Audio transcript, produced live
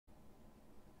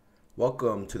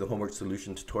Welcome to the homework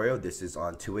solution tutorial. This is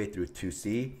on 2A through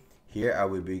 2C. Here I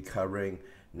will be covering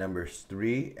numbers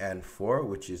 3 and 4,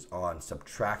 which is on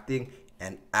subtracting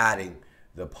and adding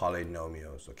the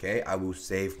polynomials. Okay, I will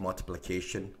save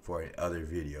multiplication for another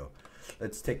video.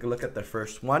 Let's take a look at the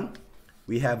first one.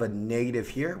 We have a negative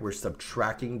here. We're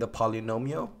subtracting the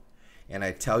polynomial. And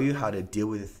I tell you how to deal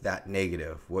with that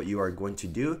negative. What you are going to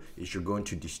do is you're going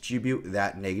to distribute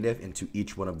that negative into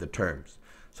each one of the terms.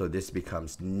 So this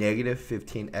becomes negative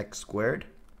 15x squared.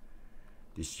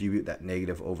 Distribute that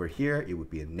negative over here. It would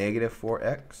be a negative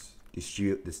 4x.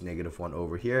 Distribute this negative 1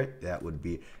 over here. That would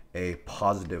be a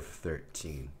positive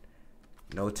 13.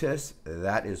 Notice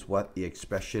that is what the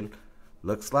expression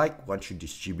looks like once you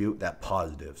distribute that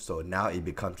positive. So now it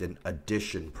becomes an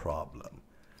addition problem.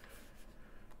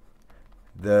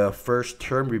 The first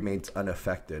term remains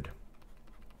unaffected.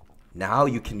 Now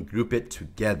you can group it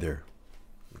together.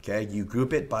 Okay, you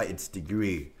group it by its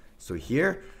degree. So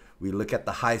here we look at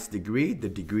the highest degree. The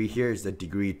degree here is the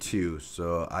degree 2.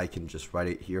 So I can just write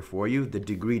it here for you. The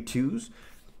degree 2's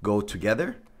go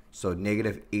together. So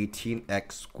negative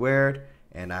 18x squared,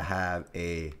 and I have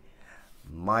a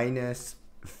minus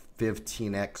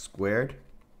 15x squared.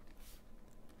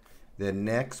 Then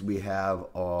next we have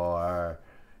our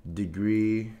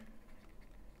degree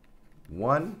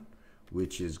 1,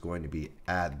 which is going to be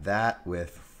add that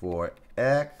with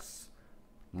 4x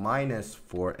minus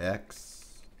 4x.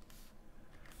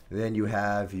 Then you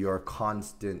have your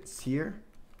constants here,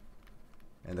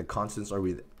 and the constants are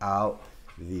without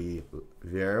the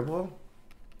variable.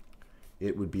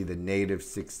 It would be the negative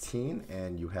 16,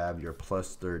 and you have your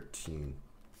plus 13.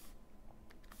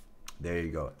 There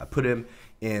you go. I put them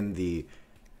in the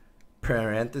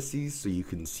parentheses so you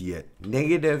can see it.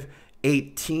 Negative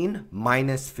 18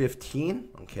 minus 15.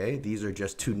 Okay, these are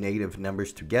just two negative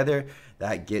numbers together.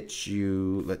 That gets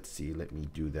you, let's see, let me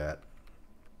do that.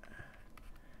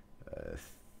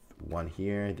 1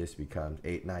 here. This becomes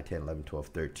 8, 9, 10, 11, 12,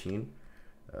 13.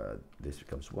 This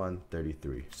becomes 1,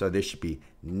 33. So this should be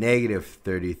negative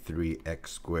 33x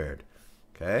squared.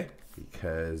 Okay,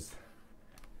 because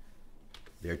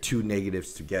there are two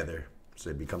negatives together, so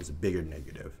it becomes a bigger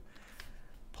negative.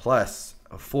 Plus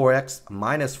 4x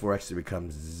minus 4x, it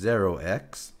becomes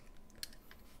 0x.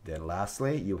 Then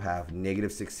lastly, you have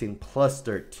negative 16 plus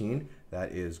 13.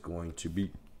 That is going to be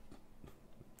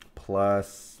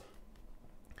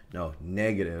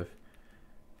negative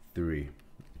 3.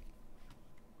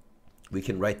 We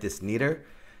can write this neater.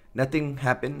 Nothing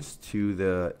happens to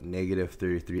the negative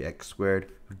 33x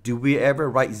squared. Do we ever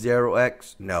write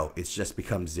 0x? No, it just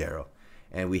becomes 0.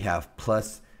 And we have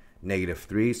plus negative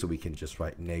 3, so we can just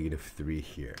write negative 3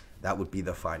 here. That would be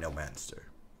the final answer.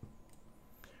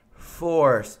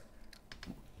 4,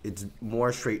 it's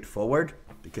more straightforward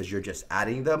because you're just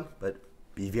adding them, but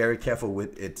be very careful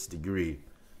with its degree.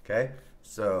 Okay,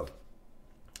 so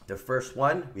the first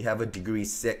one, we have a degree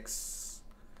 6.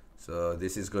 So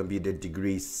this is going to be the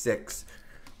degree 6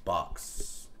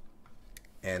 box.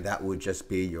 And that would just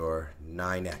be your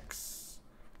 9x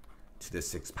to the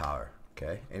 6th power.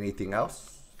 Okay, anything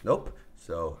else? Nope.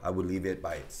 So I would leave it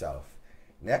by itself.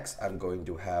 Next, I'm going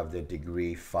to have the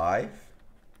degree 5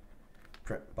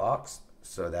 print box.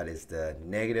 So that is the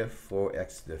negative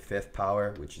 4x to the 5th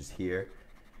power, which is here.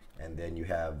 And then you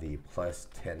have the plus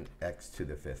 10x to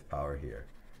the 5th power here.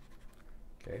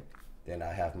 Okay. Then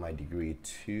I have my degree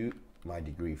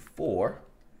 4,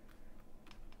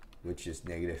 which is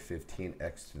negative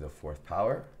 15x to the 4th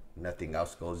power. Nothing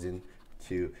else goes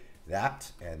into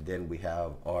that. And then we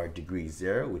have our degree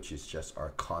 0, which is just our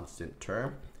constant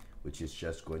term, which is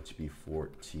just going to be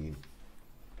 14.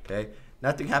 Okay,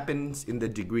 nothing happens in the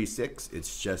degree 6.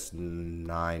 It's just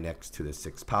 9x to the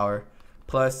 6th power.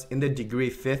 Plus, in the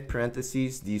degree 5th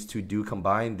parentheses, these two do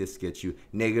combine. This gets you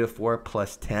negative 4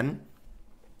 plus 10.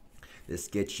 This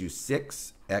gets you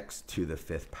 6x to the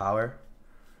 5th power.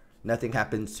 Nothing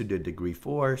happens to the degree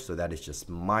 4, so that is just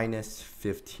minus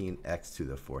 15x to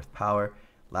the 4th power.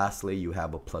 Lastly, you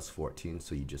have a plus 14,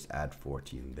 so you just add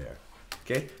 14 there.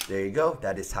 Okay, there you go.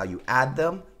 That is how you add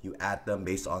them. You add them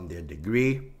based on their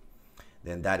degree.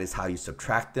 Then that is how you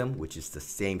subtract them, which is the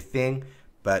same thing,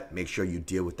 but make sure you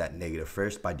deal with that negative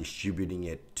first by distributing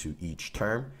it to each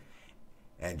term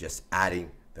and just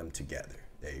adding them together.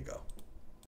 There you go.